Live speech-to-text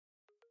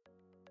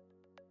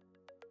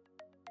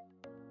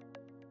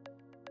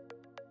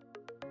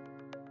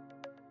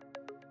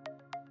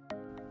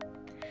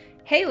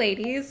Hey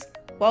ladies,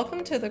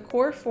 welcome to the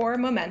Core 4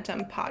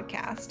 Momentum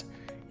podcast,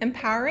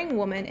 empowering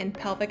women in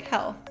pelvic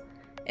health.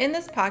 In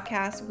this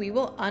podcast, we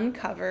will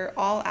uncover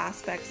all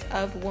aspects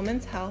of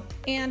women's health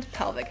and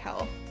pelvic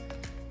health.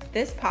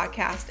 This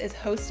podcast is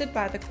hosted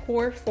by the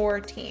Core 4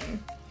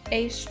 team,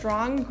 a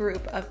strong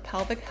group of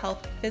pelvic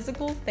health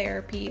physical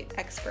therapy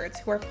experts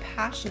who are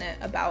passionate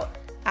about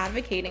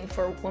advocating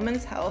for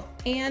women's health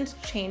and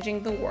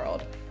changing the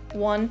world,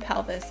 one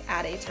pelvis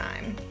at a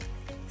time.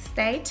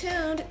 Stay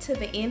tuned to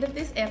the end of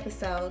this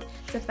episode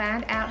to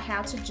find out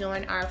how to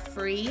join our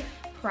free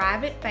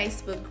private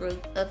Facebook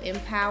group of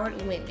empowered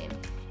women.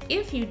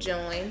 If you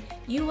join,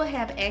 you will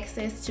have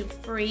access to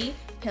free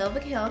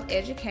pelvic health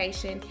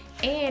education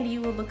and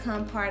you will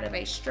become part of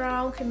a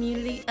strong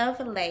community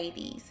of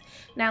ladies.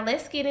 Now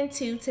let's get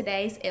into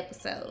today's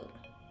episode.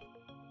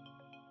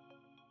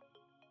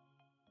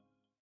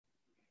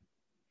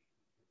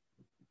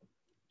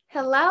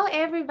 Hello,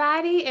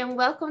 everybody, and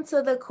welcome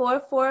to the Core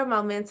 4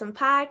 Momentum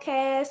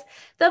podcast,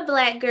 the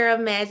Black Girl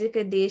Magic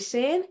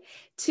Edition.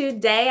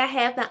 Today, I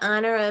have the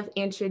honor of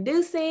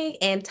introducing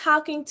and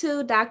talking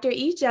to Dr.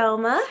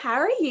 Ijoma. How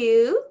are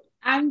you?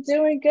 I'm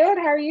doing good.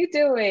 How are you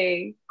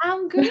doing?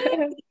 I'm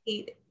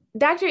great.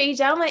 Dr.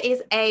 Ijoma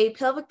is a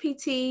pelvic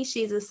PT.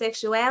 She's a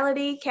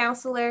sexuality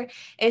counselor,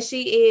 and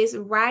she is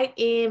right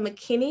in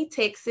McKinney,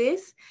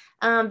 Texas.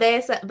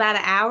 That's about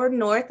an hour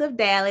north of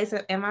Dallas.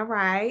 Am I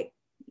right?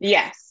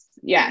 Yes.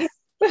 So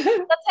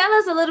tell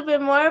us a little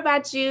bit more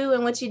about you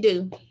and what you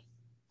do.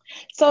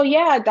 So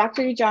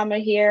Dr.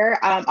 Ijoma here.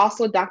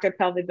 Also Dr.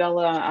 Pelvic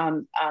Bella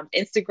on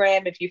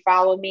Instagram if you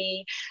follow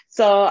me.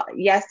 So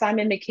yes, I'm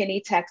in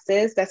McKinney,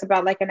 Texas. That's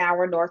about like an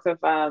hour north of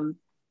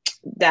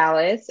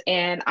Dallas,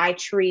 and I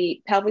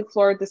treat pelvic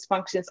floor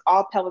dysfunctions,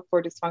 all pelvic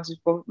floor dysfunctions,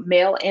 both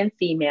male and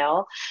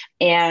female.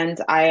 And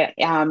I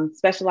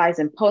specialize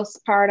in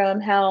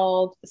postpartum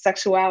health,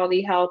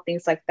 sexuality health,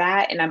 things like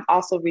that. And I'm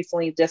also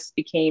recently just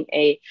became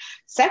a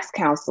sex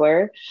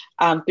counselor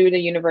through the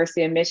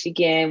University of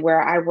Michigan,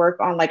 where I work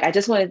on I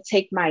just want to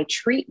take my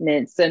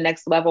treatments to the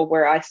next level,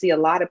 where I see a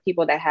lot of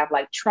people that have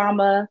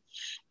trauma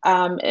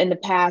in the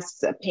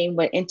past, pain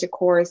with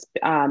intercourse,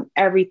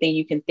 everything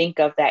you can think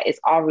of that is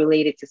all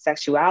related to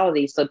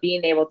sexuality. So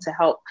being able to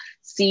help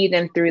see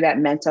them through that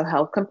mental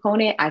health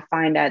component, I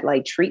find that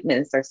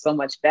treatments are so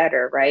much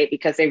better, right?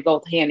 Because they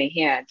go hand in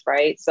hand,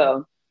 right?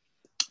 So,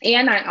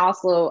 and I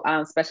also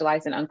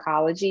specialize in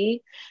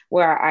oncology,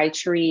 where I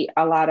treat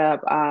a lot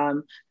of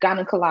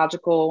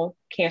gynecological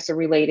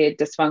cancer-related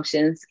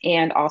dysfunctions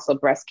and also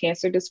breast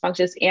cancer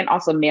dysfunctions, and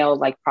also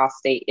male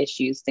prostate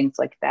issues, things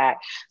like that.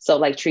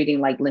 So treating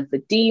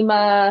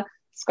lymphedema,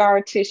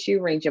 scar tissue,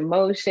 range of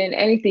motion,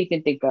 anything you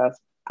can think of,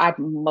 I've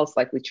most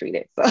likely treat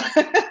it. So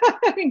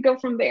I can go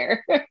from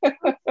there.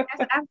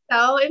 I'm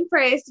so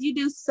impressed. You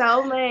do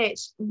so much.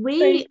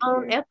 We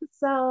on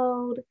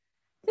episode,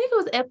 I think it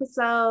was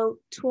episode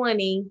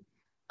 20.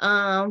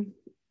 I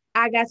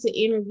got to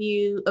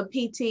interview a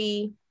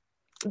PT,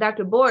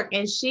 Dr. Bork,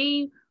 and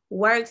she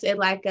works at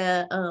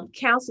a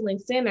counseling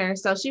center.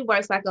 So she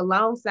works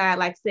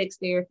alongside sex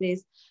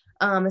therapists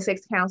and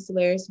sex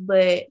counselors.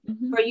 But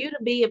for you to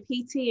be a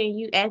PT and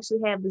you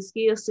actually have the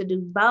skills to do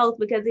both,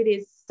 because it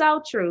is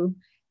so true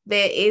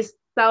that it's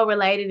so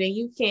related, and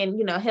you can,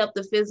 help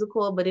the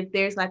physical, but if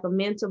there's a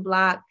mental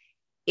block,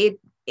 it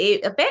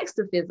affects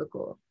the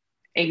physical.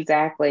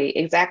 Exactly.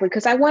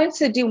 Because I wanted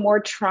to do more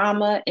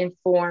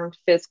trauma-informed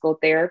physical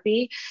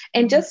therapy,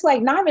 and just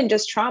not even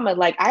just trauma,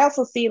 I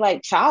also see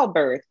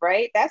childbirth,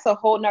 right? That's a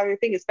whole nother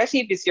thing, especially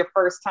if it's your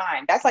first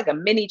time. That's a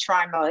mini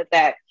trauma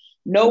that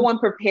no one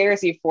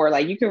prepares you for.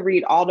 You can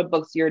read all the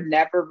books, you're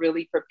never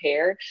really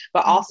prepared,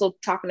 but also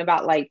talking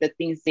about the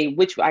things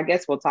which I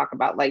guess we'll talk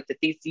about, the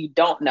things you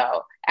don't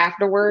know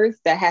afterwards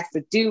that has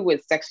to do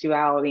with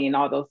sexuality and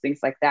all those things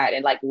like that.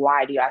 And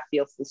why do I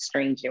feel so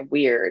strange and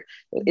weird?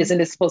 Isn't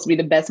this supposed to be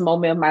the best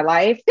moment of my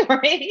life?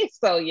 Right?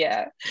 So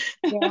yeah.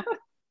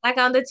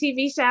 On the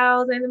TV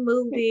shows and the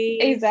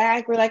movies.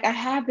 Exactly. I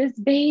have this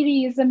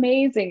baby, it's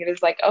amazing. And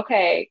it's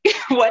okay,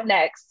 what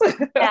next?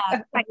 Now,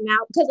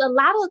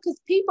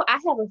 because people, I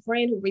have a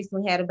friend who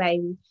recently had a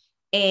baby,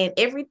 and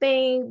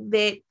everything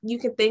that you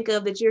can think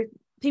of that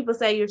people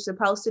say you're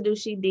supposed to do,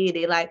 she did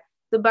it.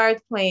 The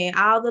birth plan,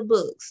 all the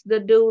books, the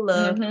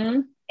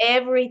doula,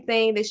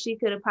 everything that she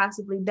could have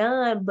possibly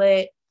done.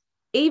 But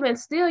even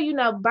still,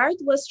 birth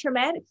was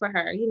traumatic for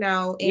her,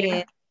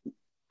 and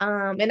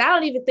and I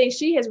don't even think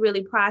she has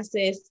really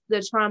processed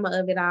the trauma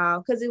of it all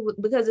because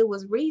it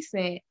was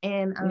recent.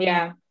 And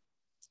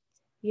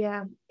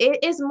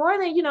it's more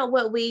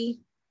than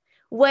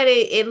what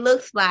it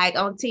looks like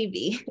on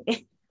TV.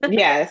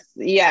 Yes.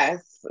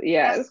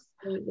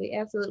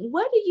 Absolutely.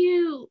 What do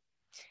you,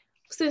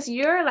 since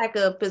you're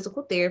a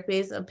physical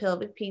therapist, a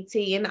pelvic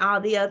PT, and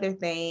all the other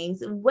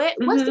things, what's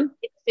the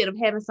benefit of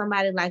having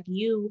somebody like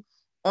you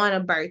on a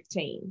birth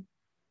team?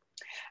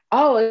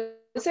 Oh,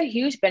 It's a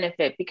huge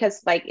benefit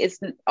because like it's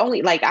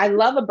only like I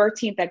love a birth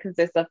team that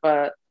consists of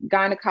a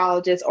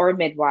gynecologist or a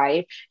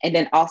midwife and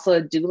then also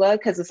a doula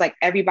because it's like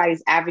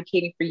everybody's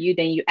advocating for you.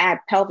 Then you add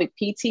pelvic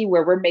PT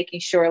where we're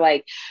making sure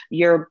like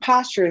your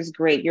posture is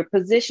great, your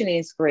positioning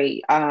is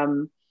great.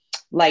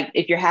 Like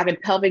if you're having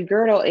pelvic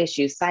girdle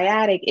issues,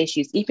 sciatic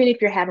issues, even if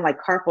you're having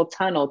like carpal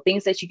tunnel,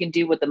 things that you can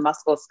do with the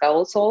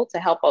musculoskeletal to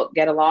help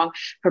get along,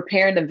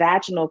 preparing the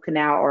vaginal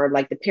canal or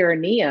like the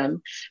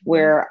perineum,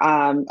 where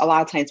a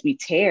lot of times we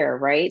tear,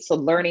 right? So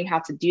learning how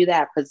to do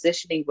that,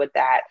 positioning with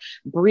that,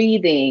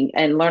 breathing,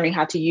 and learning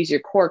how to use your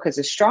core, because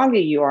the stronger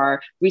you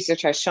are,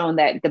 research has shown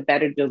that the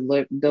better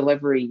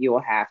delivery you will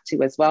have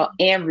too as well.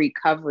 And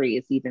recovery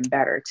is even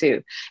better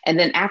too. And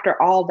then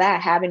after all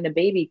that, having the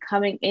baby,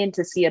 coming in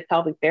to see a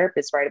pelvic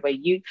therapist right away.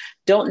 You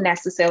don't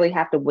necessarily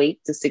have to wait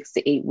to 6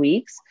 to 8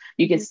 weeks.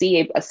 You can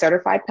see a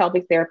certified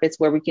pelvic therapist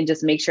where we can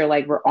just make sure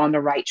like we're on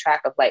the right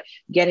track of like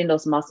getting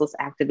those muscles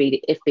activated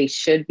if they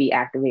should be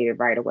activated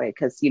right away.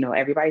 Because, you know,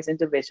 everybody's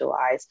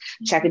individualized,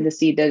 checking to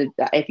see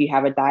if you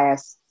have a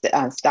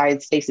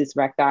diastasis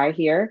recti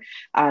here,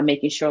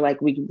 making sure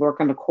like we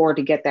work on the core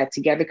to get that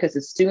together, because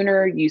the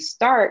sooner you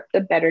start,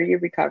 the better your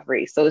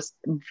recovery. So it's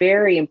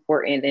very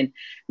important and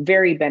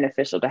very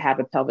beneficial to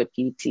have a pelvic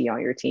PT on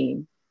your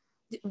team.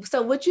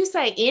 So would you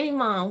say any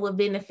mom would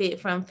benefit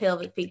from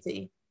pelvic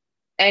PT?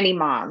 Any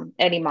mom.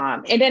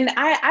 And then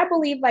I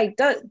believe like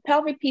the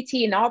pelvic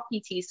PT and all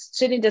PTs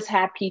shouldn't just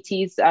have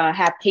PTs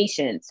have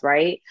patients,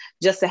 right?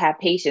 Just to have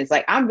patients.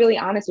 Like I'm really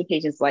honest with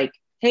patients, like,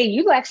 hey,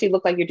 you actually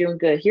look like you're doing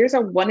good. Here's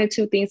a 1 or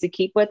 2 things to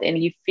keep with. And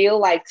you feel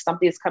like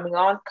something is coming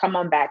on, come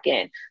on back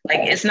in. Like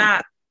it's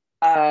not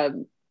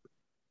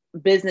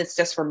business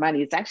just for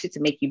money. It's actually to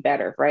make you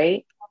better,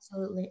 right?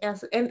 Absolutely.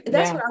 And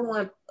that's what I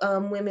want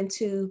women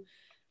to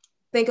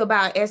think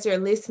about as you're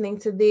listening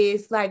to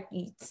this. Like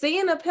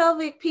seeing a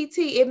pelvic PT,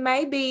 it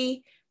may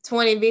be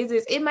 20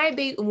 visits, it might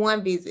be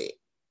 1 visit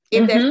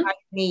if that's what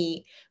you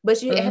need,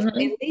 but you have to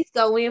at least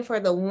go in for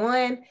the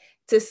one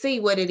to see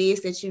what it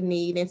is that you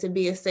need and to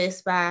be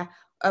assessed by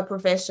a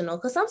professional,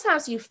 because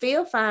sometimes you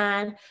feel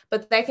fine,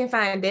 but they can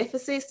find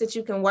deficits that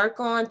you can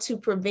work on to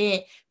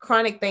prevent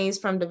chronic things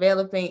from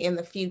developing in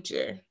the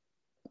future.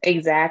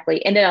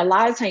 Exactly. And then a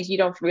lot of times you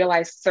don't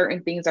realize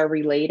certain things are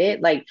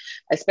related, like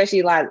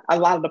especially a lot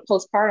of the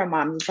postpartum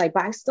moms, it's like,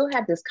 but I still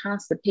have this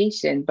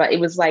constipation, but it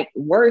was like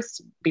worse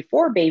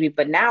before baby,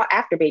 but now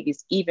after baby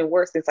is even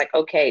worse. It's like,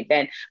 okay,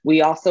 then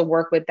we also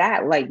work with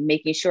that, like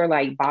making sure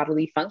like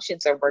bodily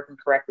functions are working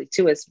correctly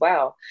too as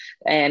well.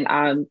 And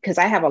because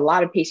I have a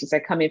lot of patients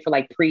that come in for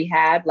like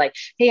prehab, like,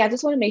 hey, I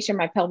just want to make sure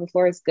my pelvic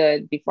floor is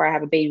good before I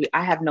have a baby.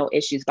 I have no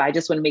issues, but I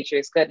just want to make sure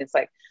it's good. And it's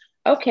like,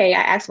 okay, I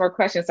ask more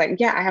questions like,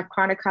 yeah, I have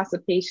chronic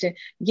constipation.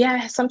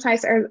 Yeah,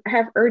 sometimes I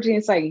have urging.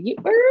 It's like,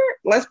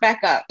 let's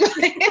back up.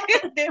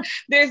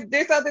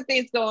 there's other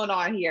things going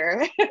on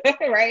here,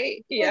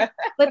 right? Yeah.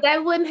 But they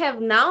wouldn't have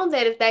known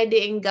that if they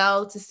didn't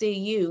go to see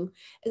you,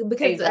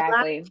 because a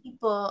lot of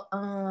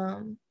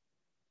people,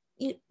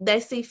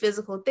 they see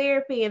physical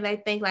therapy and they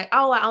think like,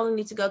 oh, I only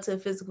need to go to a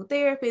physical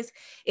therapist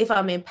if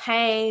I'm in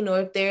pain or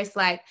if there's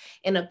like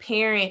an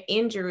apparent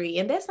injury.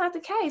 And that's not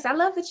the case. I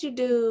love that you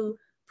do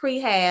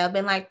prehab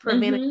and like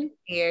preventative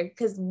care,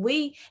 because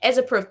we as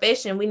a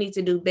profession, we need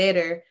to do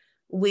better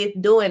with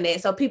doing it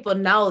so people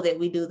know that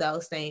we do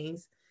those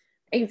things.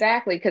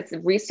 Exactly, because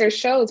research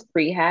shows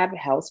prehab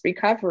helps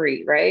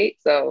recovery, right?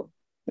 So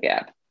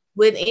yeah,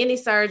 with any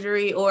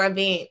surgery or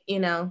event, you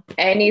know,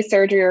 any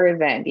surgery or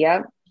event.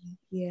 Yep.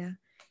 Yeah.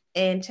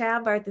 And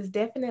childbirth is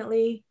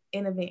definitely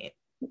an event.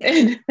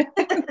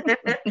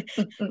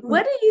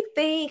 What do you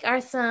think are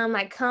some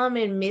like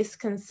common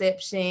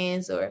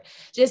misconceptions or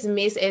just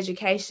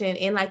miseducation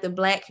in like the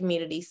Black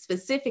community,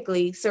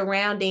 specifically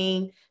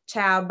surrounding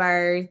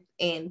childbirth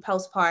and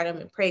postpartum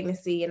and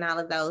pregnancy and all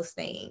of those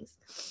things?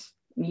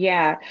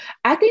 Yeah,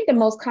 I think the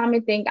most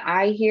common thing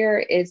I hear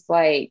is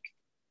like,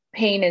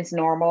 pain is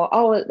normal.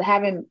 Oh,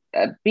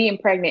 being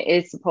pregnant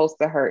is supposed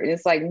to hurt. And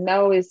it's like,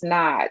 no, it's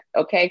not.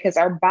 Okay. Because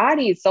our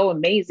body is so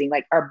amazing.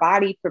 Like our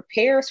body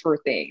prepares for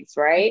things.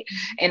 Right.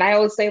 And I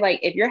always say,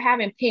 like, if you're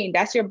having pain,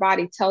 that's your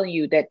body telling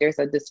you that there's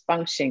a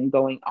dysfunction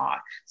going on.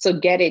 So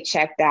get it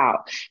checked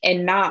out,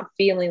 and not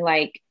feeling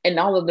like, and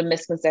all of the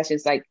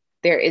misconceptions, like,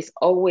 there is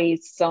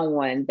always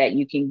someone that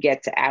you can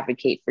get to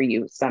advocate for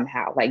you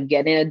somehow, like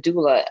getting a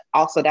doula.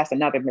 Also, that's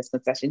another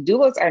misconception.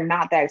 Doulas are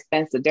not that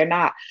expensive. They're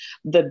not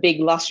the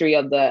big luxury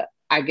of the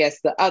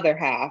other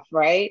half,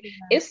 right? Yeah.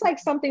 It's like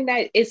something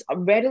that is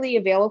readily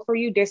available for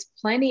you. There's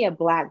plenty of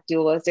Black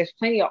doulas. There's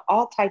plenty of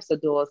all types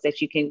of doulas that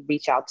you can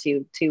reach out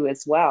to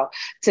as well,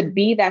 to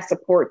be that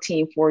support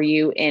team for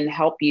you and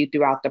help you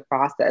throughout the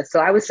process. So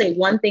I would say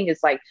one thing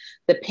is like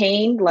the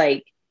pain,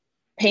 like,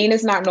 pain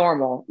is not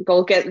normal.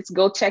 Go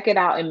check it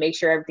out and make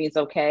sure everything's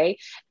okay.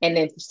 And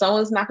if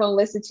someone's not going to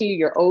listen to you,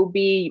 your OB,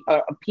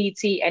 a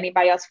PT,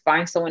 anybody else,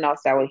 find someone else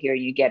that will hear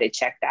you, get it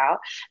checked out.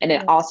 And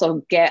then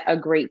also get a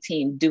great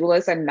team.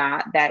 Doulas are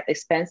not that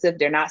expensive.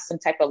 They're not some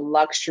type of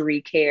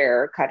luxury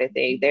care kind of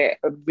thing. They're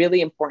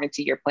really important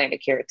to your plan of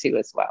care too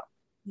as well.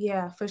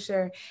 Yeah, for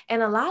sure.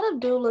 And a lot of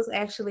doulas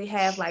actually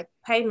have like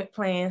payment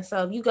plans.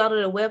 So if you go to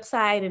the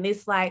website and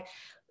it's like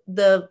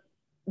the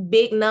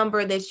big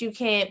number that you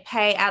can't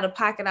pay out of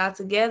pocket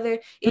altogether,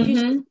 if you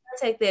just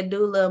contact that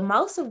doula,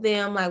 most of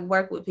them like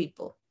work with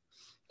people.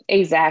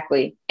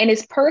 Exactly. And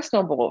it's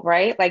personable,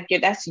 right? Like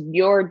that's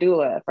your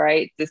doula,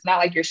 right? It's not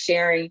like you're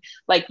sharing,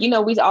 like, we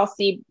all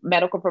see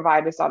medical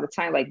providers all the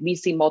time. Like we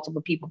see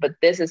multiple people, but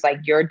this is like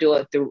your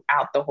doula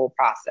throughout the whole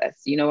process.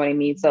 You know what I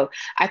mean? So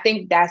I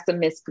think that's the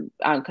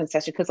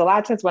misconception, because a lot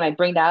of times when I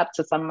bring that up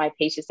to some of my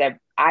patients that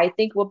I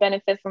think will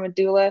benefit from a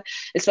doula,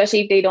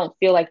 especially if they don't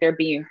feel like they're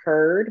being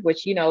heard,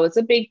 which, is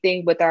a big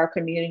thing with our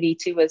community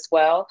too, as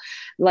well.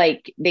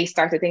 Like they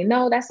start to think,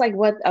 no, that's like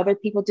what other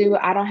people do.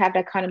 I don't have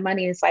that kind of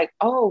money. It's like,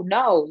 oh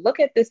no, look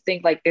at this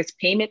thing. Like there's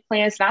payment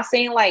plans. Not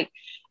saying like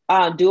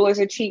doulas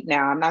are cheap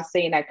now. I'm not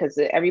saying that, because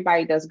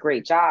everybody does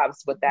great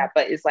jobs with that,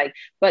 but it's like,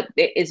 but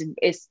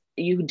it's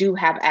you do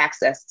have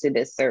access to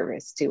this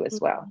service too as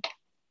well.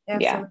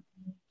 Absolutely. Yeah.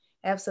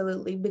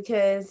 Absolutely.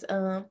 Because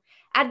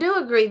I do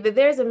agree that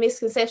there's a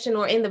misconception,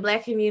 or in the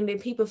Black community,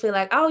 people feel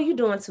like, oh, you're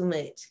doing too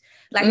much.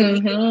 Like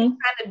if you're trying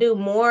to do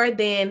more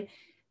than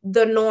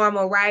the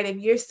normal, right? If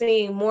you're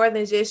seeing more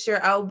than just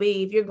your OB,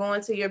 if you're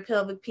going to your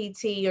pelvic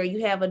PT or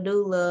you have a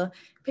doula,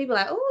 people are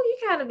like, oh,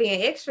 you kind of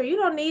being extra. You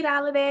don't need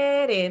all of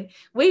that. And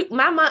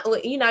my mom,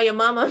 your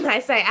mama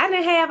might say, I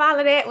didn't have all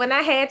of that when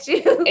I had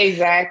you.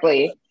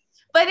 Exactly.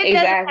 But it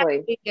doesn't have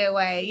to be that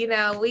way. It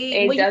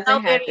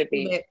doesn't have to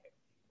be.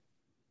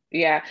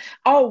 Yeah.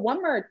 Oh,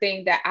 one more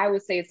thing that I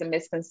would say is a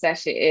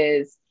misconception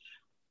is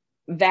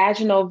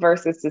vaginal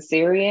versus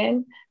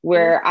cesarean,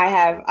 where I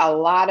have a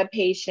lot of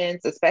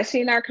patients,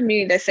 especially in our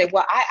community, that say,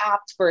 well, I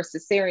opt for a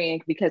cesarean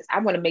because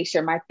I want to make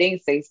sure my thing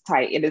stays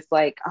tight. And it's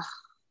like,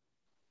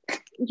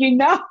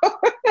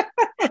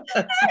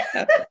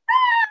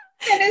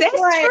 And it's That's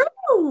like,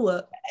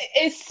 true.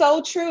 It's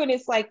so true. And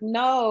it's like,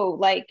 no,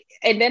 like,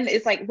 and then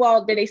it's like,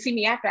 well, then they see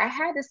me after I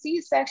had a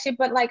C-section,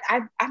 but like,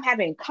 I'm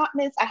having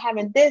incontinence, I'm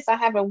having this, I'm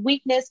having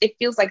weakness. It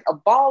feels like a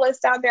ball is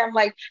down there. I'm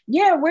like,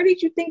 yeah, where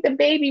did you think the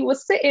baby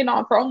was sitting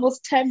on for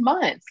almost 10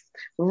 months?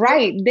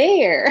 Right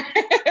there,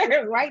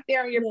 right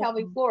there on your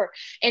pelvic floor.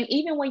 And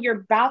even when you're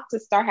about to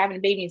start having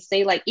a baby, and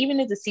say like, even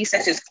if the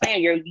C-section is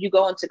planned, you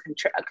go into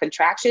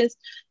contractions,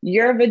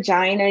 your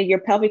vagina, your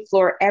pelvic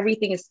floor,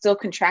 everything is still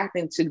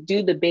contracting to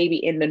do the baby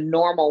in the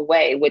normal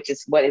way, which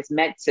is what is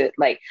meant to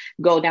like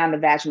go down the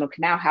vaginal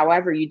canal.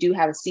 However, you do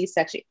have a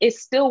C-section, it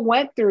still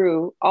went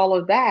through all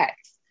of that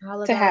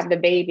to have the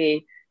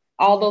baby,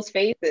 all those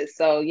phases.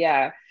 So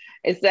yeah,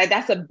 it's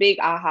that's a big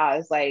aha.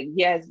 It's like,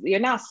 yes, you're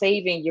not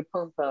saving your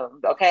pum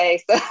pum,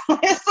 okay? So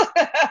let's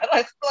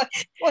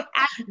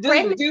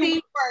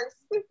do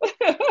first.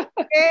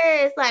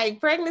 Yes, like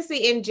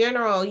pregnancy in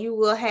general, you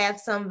will have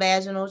some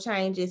vaginal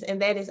changes,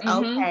 and that is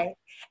okay.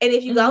 And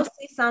if you go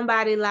see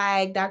somebody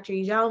like Dr.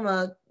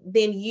 Ijoma,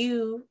 then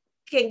you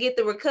can get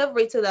the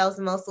recovery to those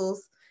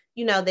muscles,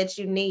 that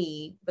you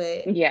need.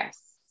 But yes.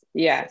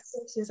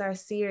 C-sections are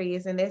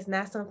serious, and that's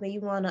not something you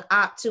want to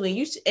opt to. And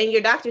and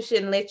your doctor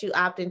shouldn't let you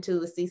opt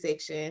into a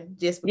C-section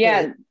just because.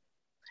 Yeah.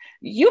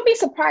 You'll be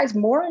surprised,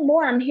 more and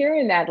more I'm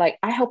hearing that. Like,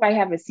 I hope I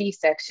have a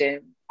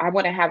C-section. I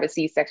want to have a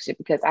C-section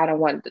because I don't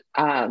want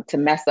to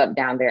mess up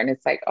down there. And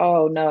it's like,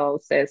 oh no,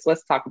 sis,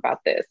 let's talk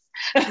about this.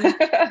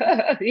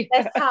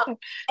 That's how,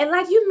 and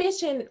like you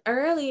mentioned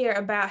earlier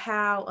about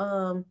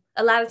how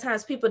a lot of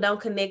times people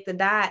don't connect the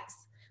dots,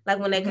 like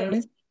when they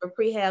come for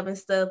prehab and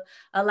stuff.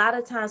 A lot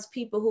of times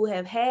people who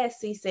have had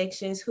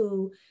C-sections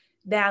who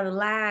down the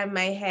line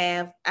may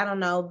have, I don't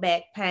know,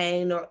 back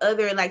pain or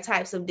other like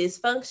types of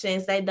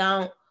dysfunctions, they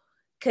don't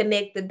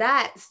connect the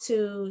dots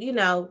to,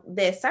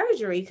 that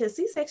surgery, because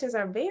C-sections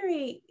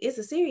it's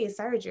a serious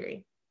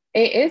surgery.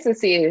 It is a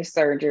serious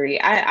surgery.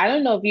 I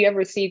don't know if you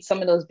ever see some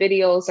of those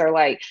videos, or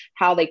like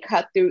how they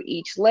cut through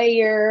each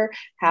layer,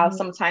 how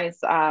sometimes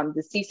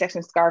the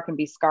C-section scar can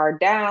be scarred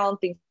down,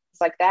 things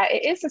like that.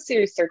 It is a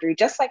serious surgery.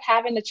 Just like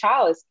having a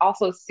child is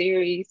also a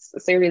serious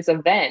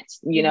event,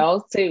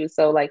 too.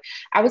 So like,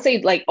 I would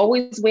say like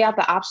always weigh out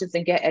the options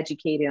and get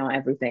educated on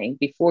everything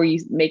before you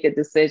make a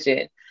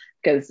decision.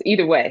 Because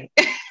either way,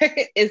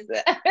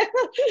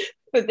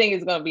 the thing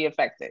is going to be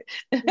affected.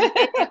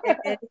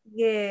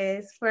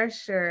 Yes, for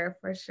sure.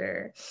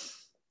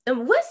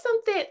 And let's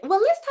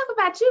talk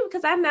about you,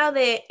 because I know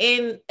that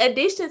in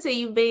addition to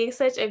you being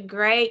such a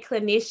great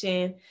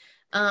clinician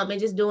and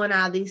just doing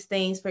all these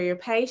things for your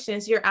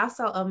patients, you're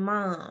also a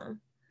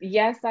mom.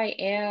 Yes, I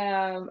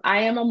am.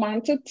 I am a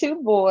mom to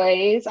 2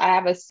 boys. I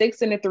have a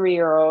 6 and a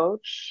 3-year-old.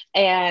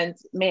 And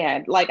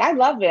man, like I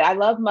love it. I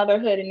love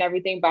motherhood and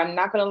everything, but I'm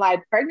not going to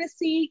lie,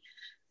 pregnancy,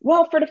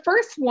 well, for the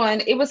first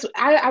one, it was,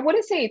 I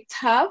wouldn't say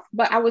tough,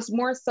 but I was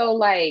more so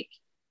like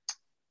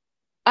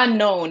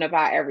unknown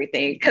about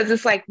everything, because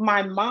it's like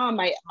my mom,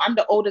 I'm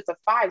the oldest of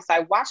 5, so I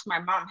watched my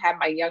mom have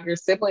my younger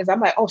siblings.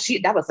 I'm like, oh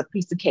that was a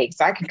piece of cake,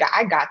 so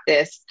I got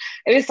this.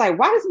 And it's like,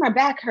 why does my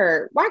back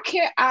hurt? Why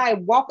can't I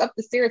walk up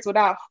the stairs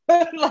without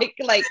like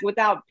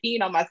without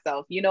peeing on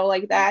myself,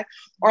 like that?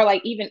 Or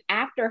like even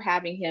after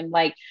having him,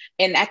 like,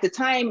 and at the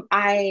time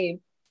I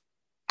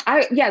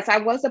Yes, I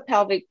was a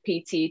pelvic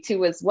PT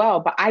too as well,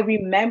 but I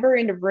remember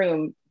in the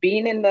room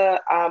being in the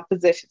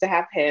position to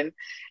have him.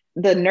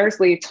 The nurse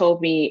lead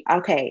told me,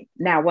 okay,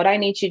 now what I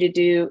need you to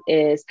do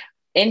is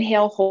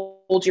inhale,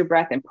 hold your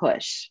breath, and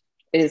push.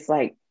 It's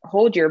like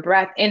hold your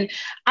breath. And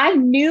I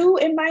knew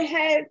in my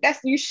head that's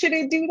you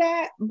shouldn't do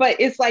that, but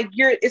it's like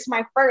it's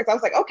my first. I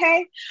was like,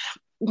 okay,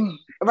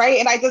 right.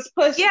 And I just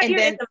pushed, Yeah, and you're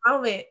in then the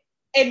moment.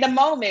 in the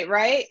moment,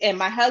 right? And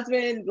my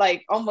husband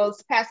like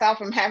almost passed out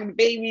from having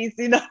babies,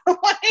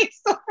 like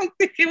so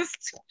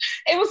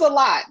it was a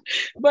lot.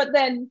 But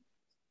then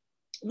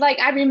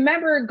like I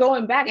remember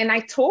going back and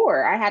I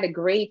tore. I had a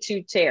grade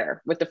 2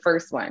 tear with the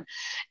first one.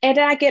 And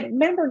then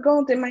remember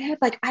going through my head,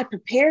 like I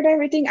prepared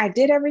everything, I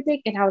did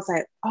everything. And I was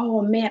like,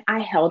 oh man, I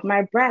held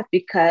my breath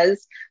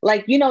because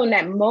like, in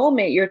that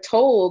moment you're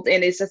told,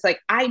 and it's just like,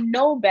 I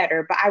know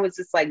better, but I was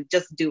just like,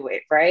 just do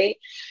it. Right.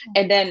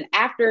 And then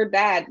after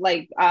that,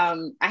 like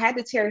I had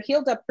the tear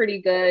healed up pretty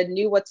good,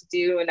 knew what to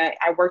do. And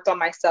I worked on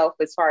myself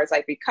as far as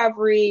like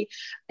recovery.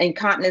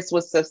 Incontinence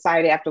was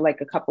subsided after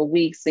like a couple of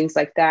weeks, things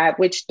like that,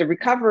 which the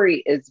recovery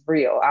is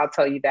real. I'll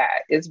tell you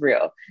that it's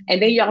real.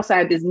 And then you also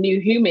have this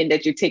new human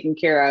that you're taking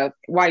care of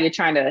while you're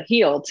trying to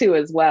heal too,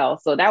 as well.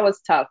 So that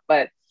was tough.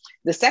 But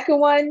the second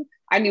one,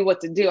 I knew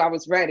what to do. I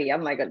was ready.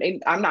 I'm like,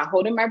 I'm not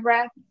holding my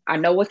breath. I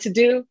know what to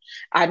do.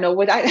 I know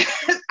what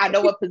I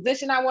know what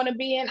position I want to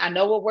be in. I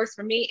know what works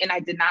for me. And I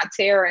did not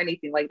tear or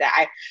anything like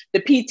that. The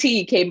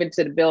PT came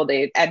into the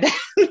building at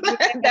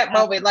that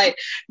moment. Like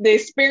the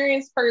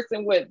experienced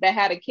person that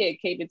had a kid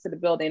came into the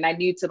building. I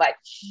knew to like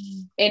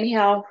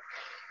inhale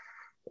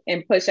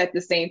and push at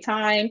the same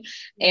time.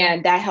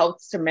 And that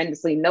helps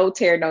tremendously. No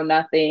tear, no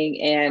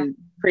nothing. And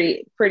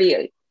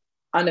pretty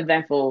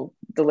uneventful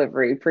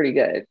delivery. Pretty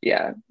good.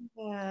 Yeah.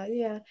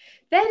 Yeah.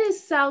 That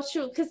is so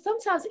true. Because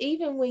sometimes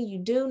even when you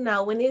do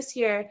know,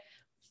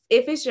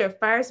 if it's your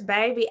first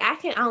baby,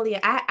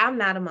 I'm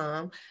not a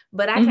mom,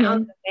 but I can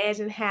only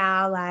imagine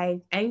how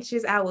like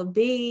anxious I would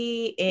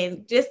be,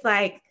 and just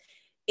like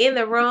in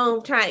the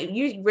room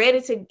you ready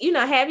to,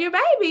 have your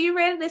baby, you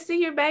ready to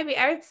see your baby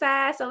earth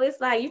side. So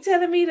it's like, you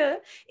telling me to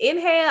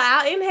inhale,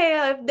 I'll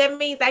inhale if that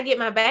means I get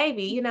my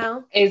baby.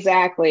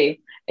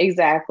 Exactly.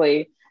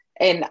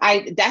 And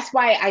that's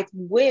why I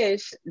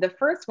wish the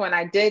first one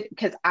I did,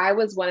 because I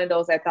was one of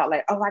those that thought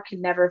like, oh, I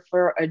can never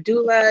afford a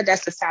doula.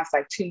 That just sounds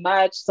like too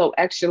much. So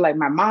extra, like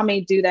my mom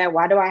may do that.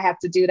 Why do I have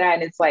to do that?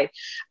 And it's like,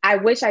 I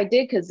wish I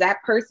did, because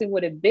that person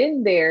would have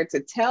been there to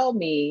tell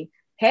me,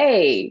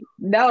 hey,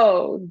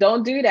 no,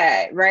 don't do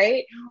that.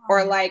 Right.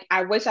 Or like,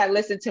 I wish I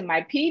listened to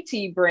my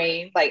PT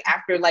brain, like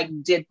after like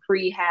did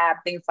prehab,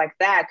 things like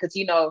that. Cause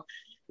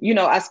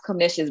us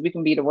clinicians, we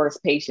can be the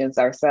worst patients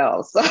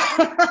ourselves. So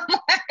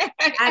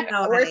I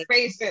know. Worst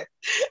patient.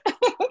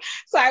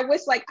 So I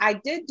wish like I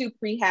did do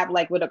prehab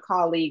like with a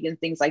colleague and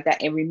things like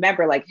that. And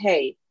remember like,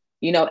 hey,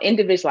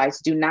 individualize,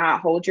 do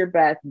not hold your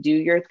breath, do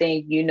your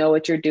thing. You know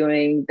what you're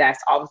doing.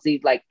 That's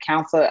obviously like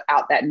cancel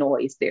out that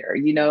noise there,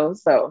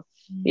 So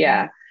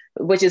yeah,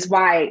 which is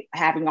why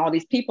having all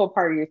these people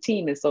part of your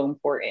team is so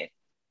important.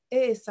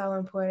 It is so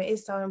important.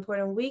 It's so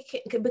important.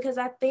 Because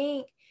I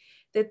think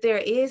that there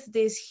is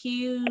this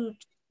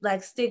huge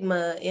like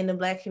stigma in the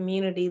Black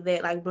community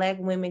that like Black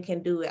women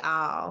can do it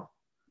all.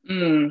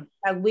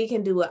 Like we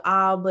can do it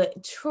all,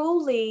 but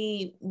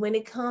truly when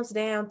it comes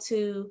down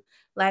to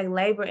like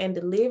labor and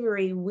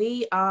delivery,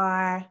 we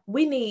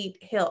need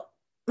help.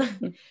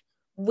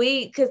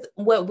 Because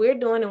what we're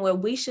doing and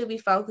what we should be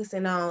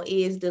focusing on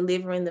is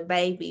delivering the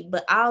baby,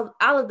 but all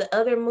of the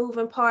other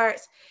moving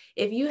parts,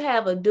 if you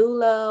have a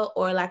doula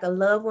or like a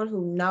loved one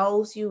who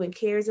knows you and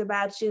cares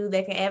about you,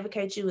 that can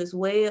advocate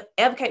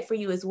for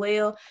you as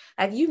well,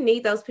 like you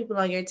need those people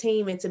on your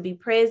team and to be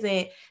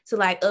present to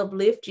like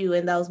uplift you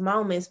in those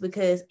moments,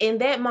 because in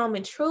that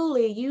moment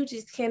truly you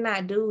just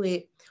cannot do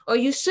it, or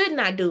you should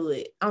not do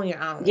it on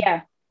your own.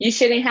 Yeah, you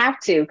shouldn't have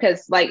to,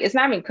 because like it's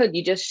not even could,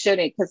 you just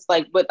shouldn't, because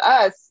like with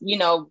us,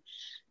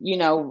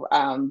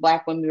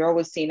 Black women, we're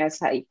always seen as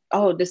like,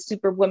 oh, the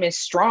superwoman,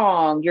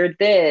 strong, you're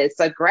this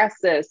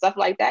aggressive, stuff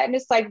like that. And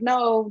it's like,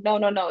 no.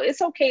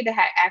 It's okay to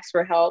ask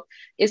for help.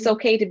 It's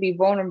okay to be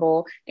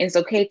vulnerable, and it's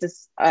okay to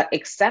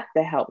accept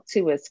the help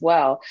too as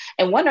well.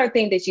 And one other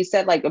thing that you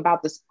said like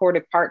about the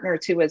supportive partner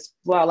too as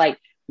well, like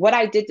what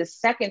I did the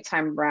second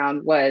time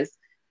around was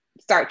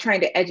start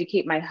trying to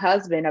educate my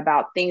husband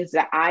about things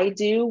that I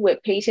do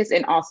with patients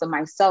and also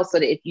myself, so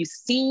that if you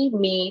see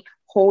me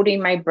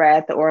holding my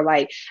breath, or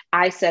like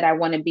I said, I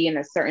want to be in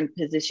a certain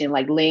position,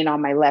 like laying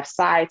on my left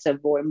side to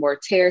avoid more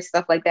tears,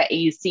 stuff like that. And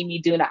you see me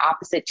doing the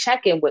opposite,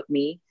 check in with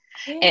me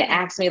and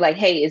ask me like,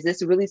 hey, is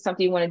this really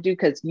something you want to do?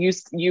 Because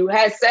you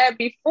had said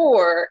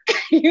before,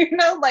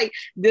 like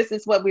this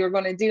is what we were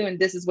going to do, and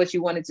this is what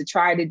you wanted to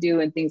try to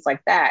do, and things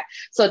like that.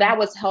 So that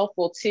was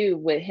helpful too,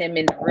 with him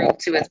in the room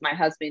too, as my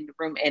husband in the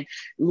room, and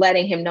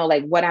letting him know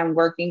like what I'm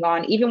working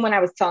on. Even when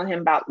I was telling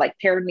him about like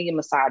perineal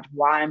massage,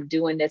 why I'm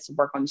doing this,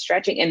 work on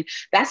stretching. And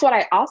that's what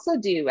I also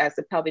do as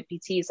a pelvic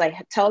PT, is like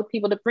tell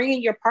people to bring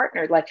in your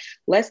partner, like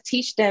let's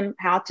teach them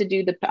how to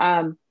do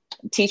the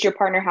teach your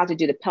partner how to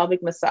do the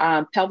pelvic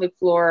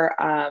floor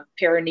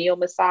perineal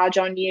massage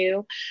on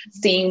you,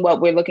 seeing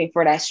what we're looking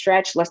for that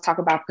stretch. Let's talk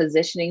about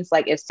positionings,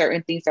 like if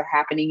certain things are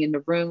happening in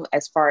the room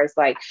as far as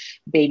like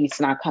baby's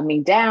not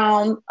coming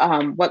down,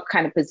 what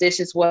kind of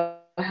positions will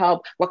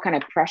help, what kind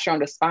of pressure on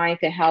the spine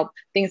can help,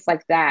 things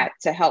like that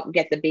to help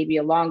get the baby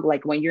along.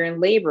 Like when you're in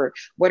labor,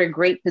 what are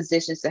great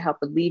positions to help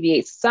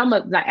alleviate some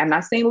of, I'm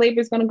not saying labor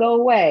is going to go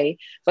away,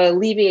 but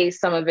alleviate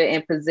some of it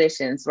in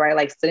positions, right?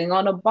 Like sitting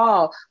on a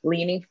ball,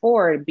 leaning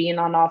forward, being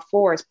on all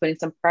fours, putting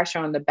some pressure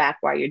on the back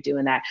while you're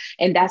doing that.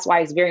 And that's why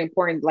it's very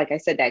important, like I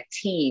said, that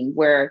team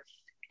where,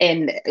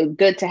 and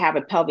good to have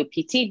a pelvic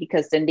PT,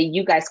 because then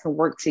you guys can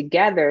work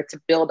together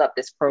to build up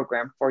this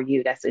program for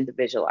you that's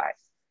individualized.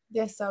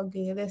 That's so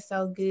good. That's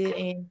so good.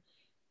 And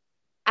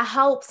I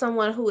hope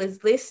someone who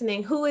is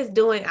listening, who is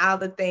doing all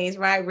the things,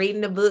 right?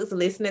 Reading the books,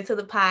 listening to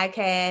the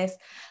podcast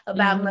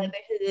about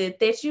motherhood,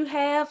 that you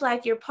have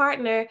like your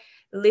partner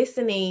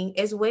listening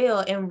as well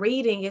and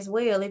reading as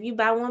well. If you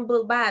buy one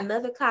book, buy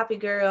another copy,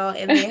 girl,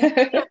 and then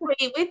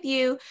read with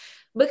you.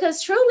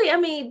 Because truly, I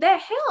mean,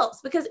 that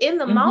helps, because in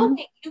the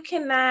moment, you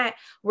cannot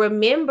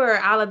remember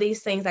all of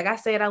these things. Like I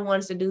said, I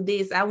wanted to do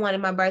this. I wanted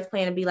my birth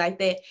plan to be like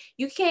that.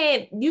 You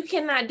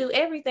cannot do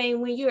everything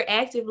when you're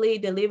actively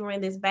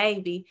delivering this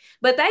baby,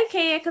 but they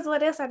can, because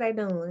what else are they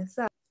doing?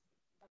 So,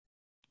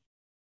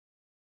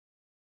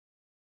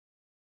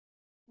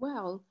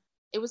 well,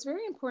 it was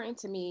very important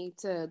to me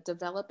to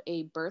develop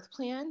a birth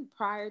plan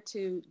prior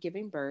to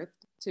giving birth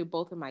to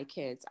both of my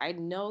kids. I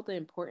know the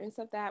importance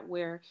of that,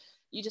 where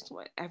you just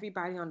want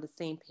everybody on the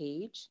same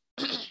page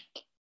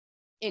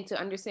and to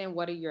understand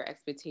what are your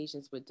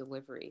expectations with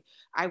delivery.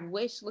 I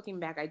wish, looking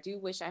back, I do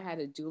wish I had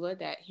a doula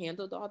that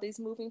handled all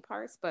these moving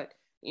parts, but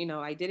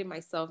I did it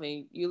myself,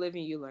 and you live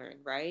and you learn,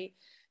 right?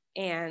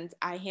 And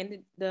I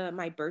handed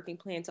my birthing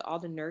plan to all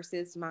the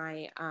nurses.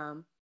 My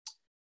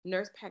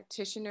nurse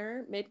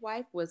practitioner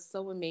midwife was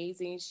so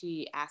amazing.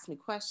 She asked me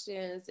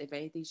questions. If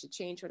anything should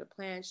change for the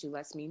plan, she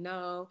lets me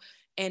know.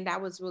 And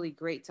that was really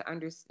great to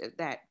understand,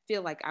 that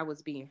feel like I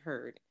was being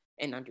heard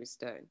and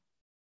understood.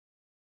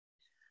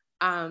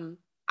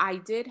 I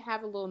did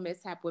have a little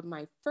mishap with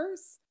my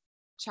first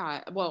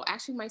child. Well,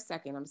 actually my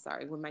second, I'm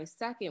sorry. With my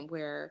second,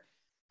 where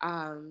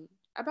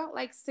about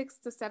like 6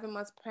 to 7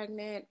 months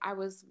pregnant, I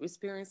was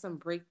experiencing some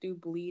breakthrough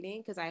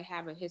bleeding because I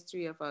have a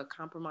history of a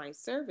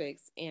compromised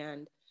cervix.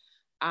 And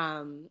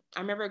I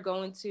remember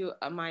going to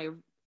my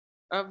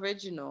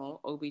original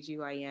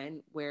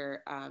OBGYN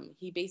where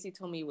he basically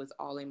told me it was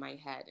all in my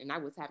head, and I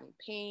was having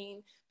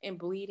pain and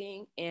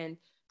bleeding, and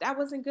that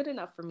wasn't good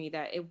enough for me,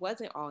 that it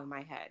wasn't all in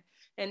my head.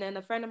 And then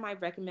a friend of mine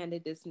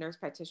recommended this nurse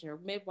practitioner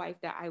midwife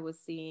that I was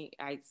seeing,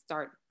 I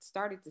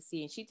started to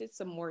see, and she did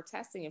some more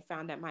testing and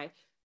found that my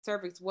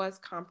cervix was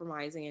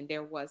compromising and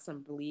there was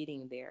some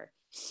bleeding there.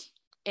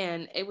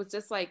 And it was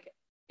just like,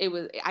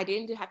 I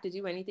didn't have to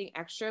do anything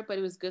extra, but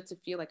it was good to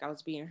feel like I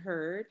was being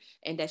heard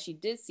and that she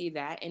did see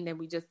that. And then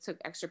we just took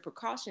extra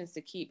precautions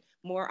to keep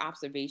more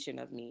observation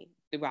of me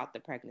throughout the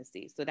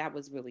pregnancy. So that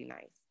was really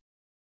nice.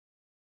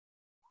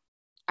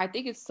 I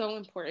think it's so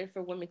important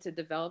for women to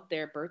develop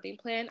their birthing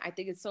plan. I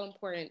think it's so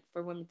important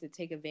for women to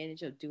take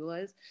advantage of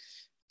doulas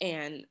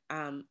and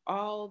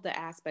all the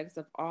aspects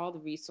of all the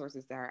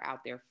resources that are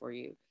out there for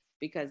you,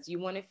 because you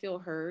want to feel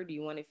heard.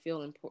 You want to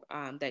feel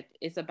that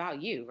it's about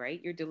you,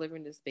 right? You're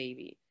delivering this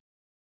baby.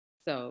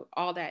 So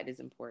all that is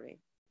important.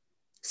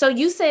 So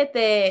you said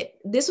that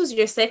this was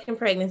your second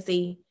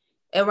pregnancy.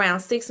 Around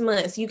 6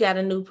 months, you got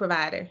a new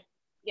provider.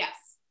 Yes.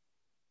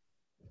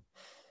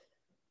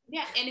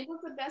 Yeah, and it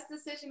was the best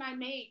decision I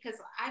made because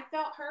I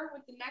felt her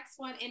with the next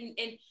one.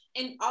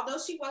 And although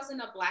she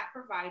wasn't a Black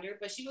provider,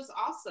 but she was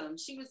awesome.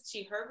 She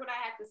heard what I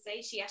had to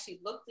say. She actually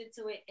looked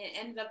into it and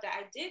ended up that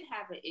I did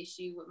have an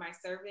issue with my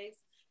cervix,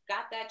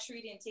 got that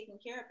treated and taken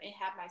care of, and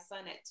had my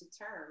son to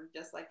term,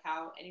 just like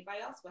how anybody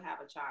else would have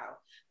a child.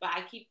 But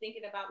I keep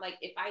thinking about, like,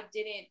 if I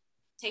didn't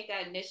take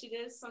that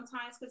initiative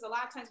sometimes, because a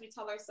lot of times we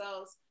tell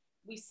ourselves,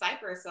 we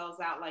psych ourselves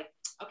out like,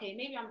 okay,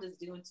 maybe I'm just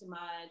doing too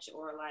much,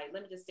 or like,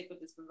 let me just stick with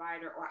this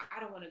provider, or I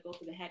don't want to go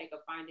through the headache of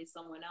finding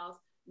someone else.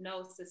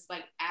 No, it's just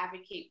like,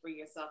 advocate for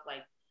yourself.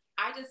 Like,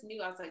 I just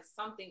knew, I was like,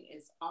 something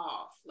is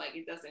off. Like,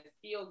 it doesn't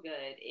feel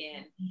good.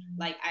 And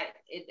like,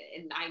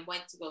 I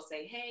went to go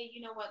say, hey,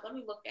 you know what, let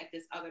me look at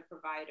this other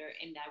provider.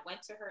 And I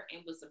went to her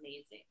and it was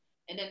amazing.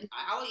 And then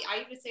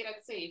I even say that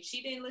to say, if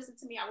she didn't listen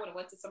to me, I would have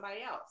went to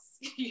somebody else.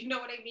 You know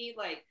what I mean?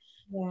 Like,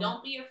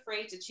 Don't be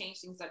afraid to change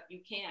things up. You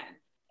can.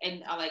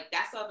 And like,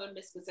 that's another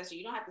misconception.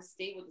 You don't have to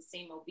stay with the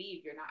same OB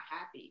if you're not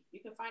happy. You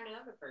can find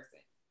another person.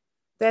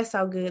 That's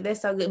so good.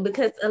 That's so good.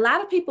 Because a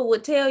lot of people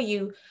would tell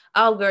you,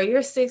 oh, girl,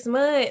 you're 6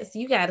 months.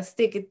 You got to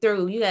stick it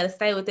through. You got to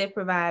stay with that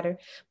provider.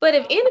 But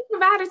if any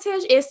provider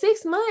tells you it's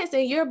 6 months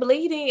and you're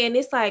bleeding and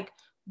it's like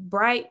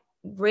bright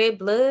red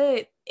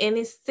blood and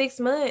it's 6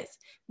 months,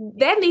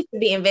 that needs to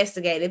be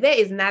investigated. That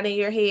is not in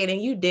your head,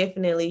 and you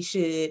definitely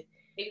should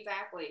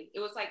Exactly. It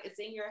was like it's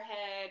in your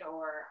head,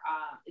 or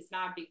it's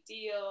not a big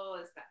deal.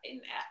 It's not.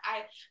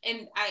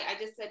 And I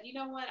just said, you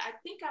know what? I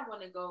think I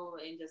want to go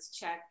and just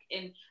check.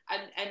 And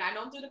I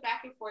don't do the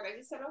back and forth. I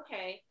just said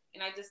okay.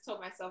 And I just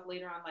told myself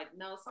later on, like,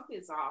 no,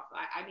 something's off.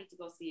 I need to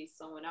go see if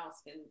someone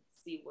else can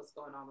see what's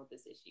going on with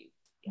this issue.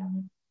 Yeah.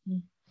 Mm-hmm.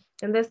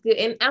 And that's good.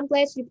 And I'm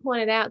glad you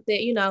pointed out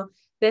that, you know,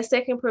 that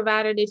second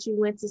provider that you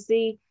went to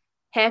see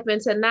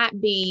happened to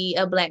not be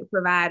a Black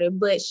provider,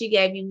 but she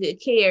gave you good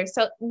care.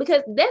 So,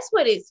 because that's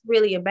what it's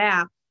really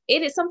about.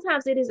 It is,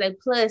 sometimes it is a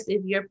plus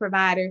if your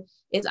provider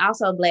is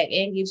also Black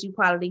and gives you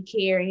quality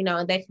care, you know,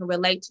 and they can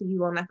relate to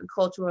you on like a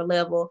cultural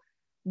level.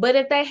 But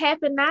if they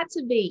happen not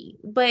to be,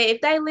 but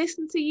if they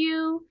listen to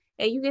you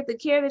and you get the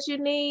care that you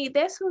need,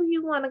 that's who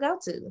you want to go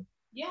to.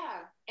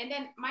 Yeah. And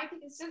then my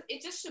thing is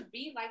it just should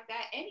be like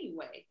that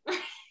anyway.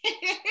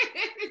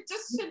 It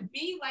just should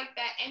be like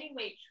that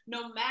anyway,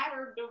 no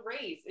matter the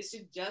race. It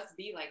should just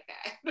be like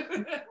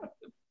that.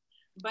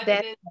 But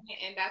it is,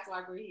 and that's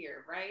why we're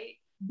here, right?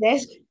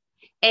 That's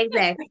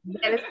exactly.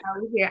 That is why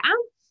we're here.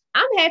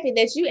 I'm happy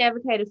that you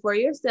advocated for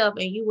yourself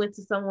and you went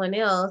to someone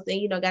else and,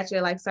 you know, got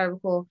your like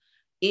cervical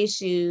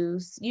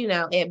issues, you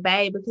know, at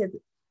bay, because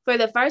for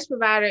the first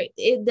provider,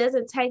 it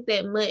doesn't take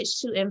that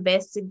much to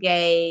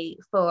investigate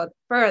for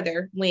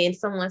further when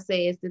someone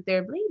says that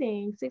they're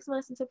bleeding 6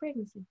 months into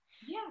pregnancy.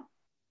 Yeah.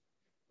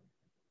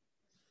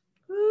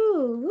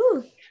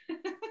 Ooh.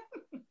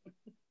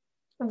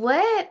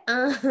 What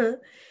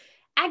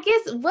I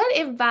guess what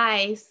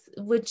advice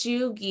would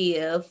you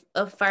give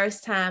a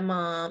first-time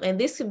mom, and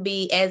this could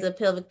be as a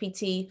pelvic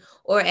PT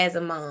or as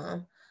a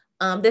mom,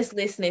 that's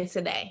listening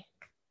today?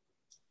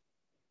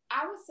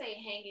 I would say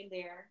hang in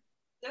there.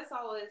 That's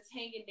all it is,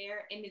 hang in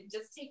there, and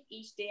just take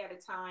each day at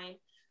a time.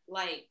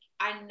 Like,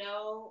 I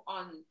know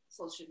on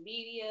social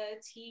media,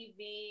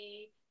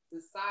 TV,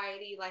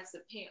 society likes to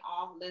paint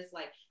all this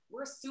like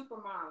we're super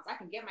moms. I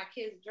can get my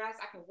kids dressed,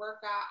 I can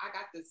work out, I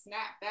got the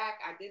snap back,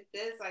 I did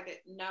this, I did.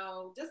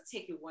 No, just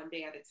take it one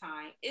day at a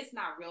time. It's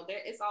not real there.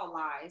 It's all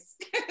lies.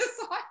 It's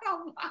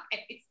all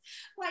lies.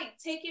 Like,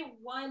 take it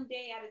one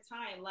day at a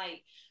time.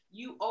 Like,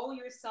 you owe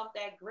yourself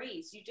that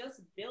grace. You just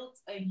built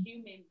a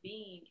human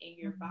being in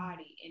your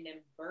body and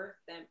then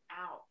birthed them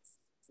out,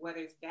 whether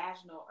it's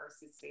vaginal or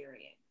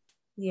cesarean.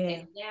 Yeah.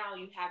 And now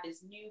you have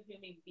this new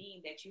human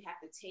being that you have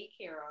to take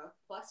care of,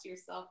 plus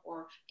yourself,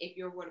 or if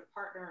you're with a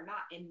partner or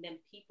not, and then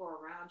people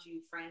around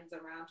you, friends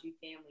around you,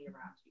 family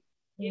around you.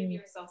 Give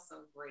yourself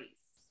some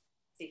grace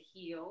to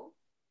heal.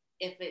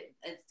 If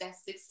it's that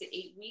 6 to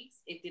 8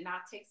 weeks, it did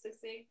not take 6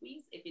 to 8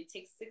 weeks. If it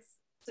takes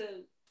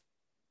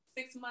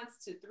 6 months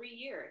to 3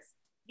 years,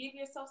 give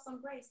yourself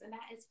some grace, and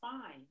that is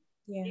fine.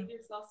 Yeah. Give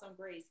yourself some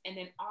grace. And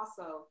then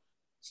also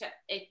check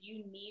if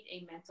you need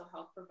a mental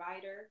health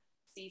provider,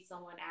 see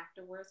someone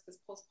afterwards, because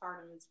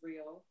postpartum is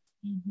real.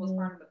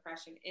 Postpartum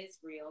depression is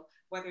real,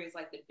 whether it's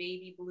like the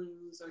baby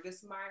blues or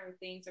just minor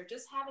things, or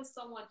just having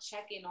someone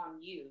check in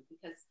on you,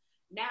 because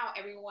now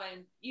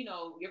everyone, you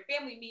know, your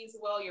family means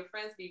well, your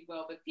friends mean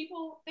well, but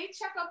people, they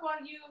check up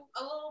on you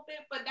a little bit,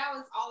 but that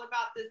was all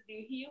about this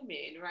new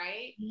human,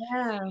 right?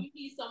 Yeah. So you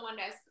need someone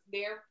that's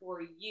there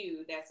for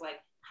you, that's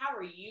like, how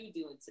are you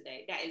doing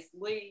today? That is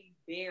literally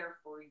there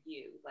for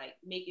you, like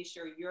making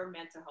sure your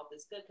mental health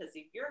is good, because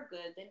if you're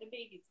good, then the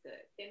baby's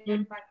good, then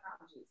everybody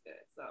around you is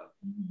good. So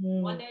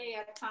one day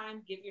at a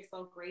time, give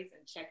yourself grace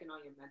and check in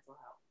on your mental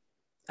health.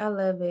 I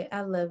love it.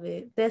 I love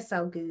it. That's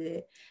so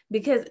good.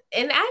 Because,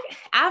 and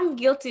I'm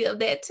guilty of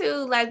that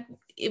too. Like,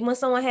 when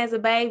someone has a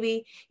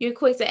baby, you're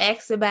quick to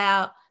ask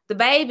about the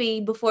baby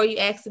before you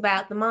ask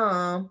about the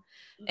mom.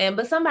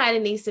 But somebody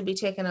needs to be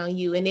checking on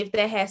you. And if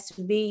that has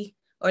to be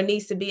or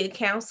needs to be a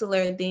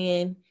counselor,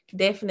 then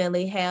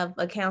definitely have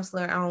a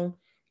counselor on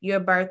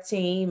your birth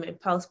team and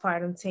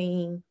postpartum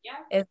team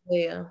as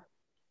well.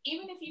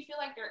 Even if you feel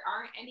like there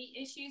aren't any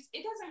issues,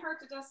 it doesn't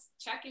hurt to just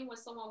check in with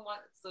someone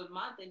once a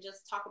month and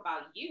just talk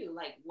about you.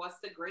 Like,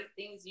 what's the great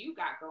things you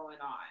got going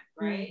on,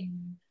 right?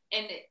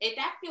 And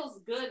that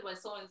feels good when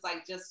someone's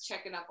like just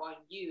checking up on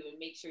you and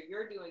make sure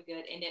you're doing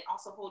good, and then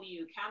also holding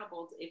you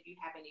accountable to, if you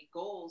have any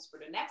goals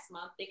for the next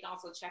month, they can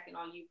also check in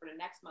on you for the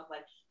next month.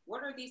 Like,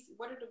 what are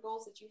the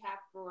goals that you have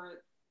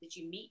for, did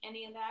you meet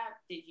any of that?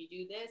 Did you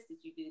do this?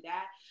 Did you do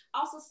that?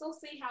 Also, still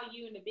see how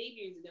you and the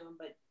baby is doing,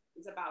 but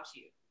it's about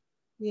you.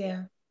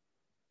 Yeah.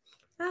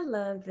 I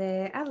love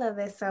that. I love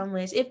that so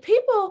much. If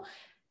people,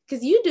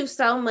 because you do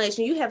so much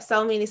and you have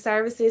so many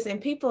services and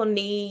people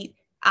need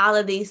all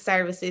of these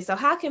services. So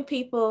how can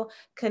people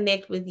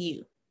connect with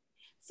you?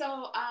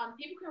 So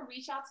people can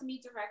reach out to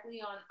me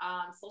directly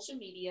on social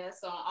media.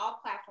 So on all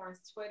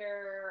platforms,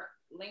 Twitter,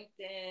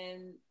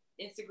 LinkedIn,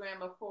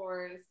 Instagram, of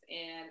course,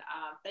 and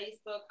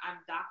Facebook. I'm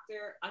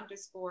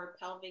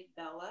Dr._Pelvic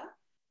Bella.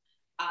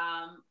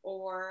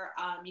 Or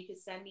you can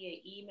send me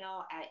an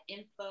email at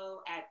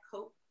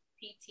info@cope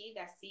PT,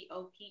 that's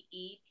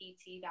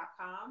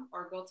COPEPT.com,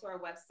 or go to our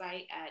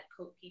website at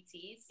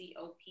COPEPT,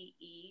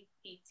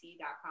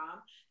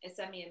 COPEPT.com, and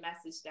send me a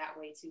message that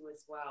way too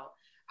as well.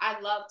 I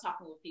love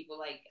talking with people.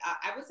 Like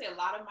I would say a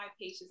lot of my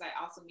patients, I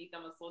also meet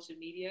them on social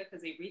media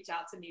because they reach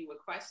out to me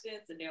with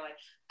questions and they're like,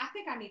 I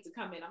think I need to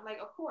come in. I'm like,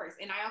 of course.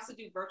 And I also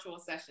do virtual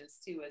sessions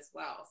too as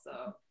well.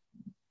 So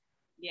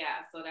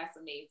yeah, so that's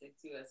amazing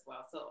too as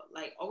well. So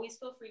like always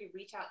feel free to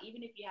reach out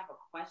even if you have a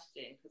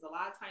question, because a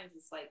lot of times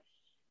it's like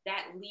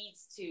that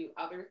leads to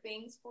other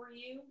things for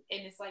you.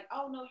 And it's like,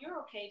 oh no,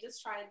 you're okay.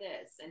 Just try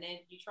this. And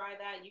then you try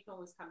that, you can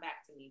always come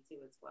back to me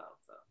too as well.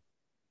 So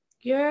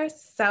you're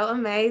so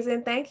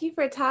amazing. Thank you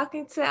for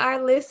talking to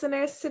our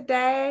listeners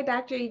today,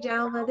 Dr.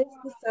 Ijeoma. This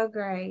was so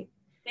great.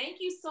 Thank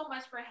you so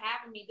much for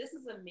having me. This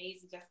is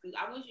amazing, Jessica.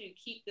 I want you to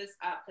keep this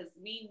up because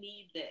we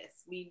need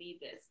this. We need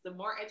this. The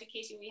more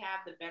education we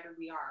have, the better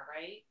we are,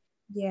 right?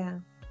 Yeah.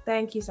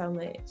 Thank you so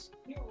much.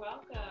 You're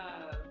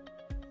welcome.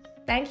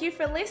 Thank you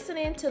for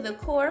listening to the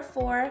Core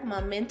 4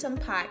 Momentum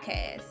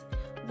podcast.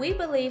 We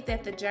believe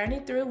that the journey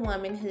through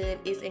womanhood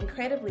is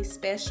incredibly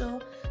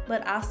special,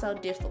 but also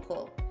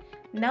difficult.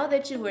 Know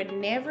that you were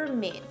never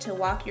meant to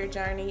walk your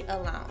journey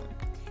alone.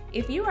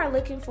 If you are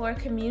looking for a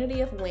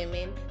community of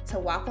women to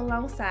walk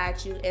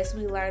alongside you as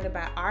we learn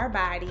about our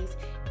bodies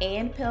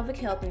and pelvic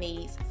health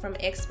needs from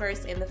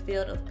experts in the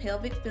field of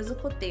pelvic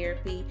physical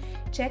therapy,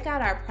 check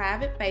out our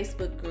private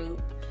Facebook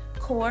group,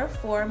 Core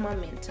 4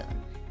 Momentum.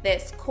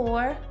 That's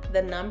Core,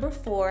 the number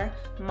 4,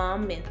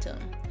 Momentum.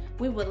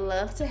 We would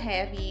love to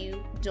have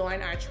you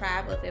join our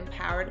tribe of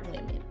empowered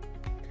women.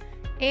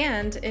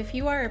 And if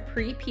you are a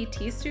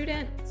pre-PT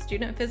student,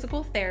 student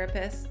physical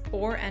therapist,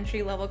 or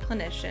entry-level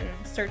clinician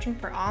searching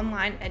for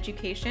online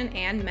education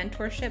and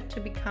mentorship to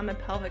become a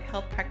pelvic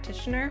health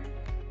practitioner,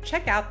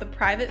 check out the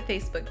private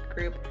Facebook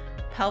group,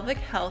 Pelvic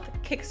Health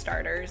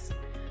Kickstarters.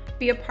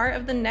 Be a part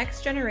of the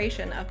next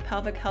generation of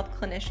pelvic health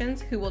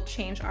clinicians who will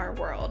change our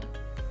world.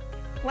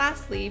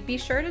 Lastly, be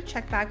sure to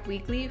check back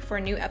weekly for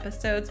new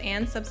episodes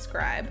and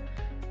subscribe.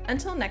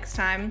 Until next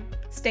time,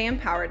 stay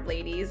empowered,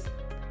 ladies.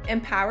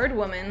 Empowered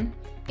woman,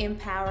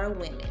 empower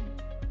women.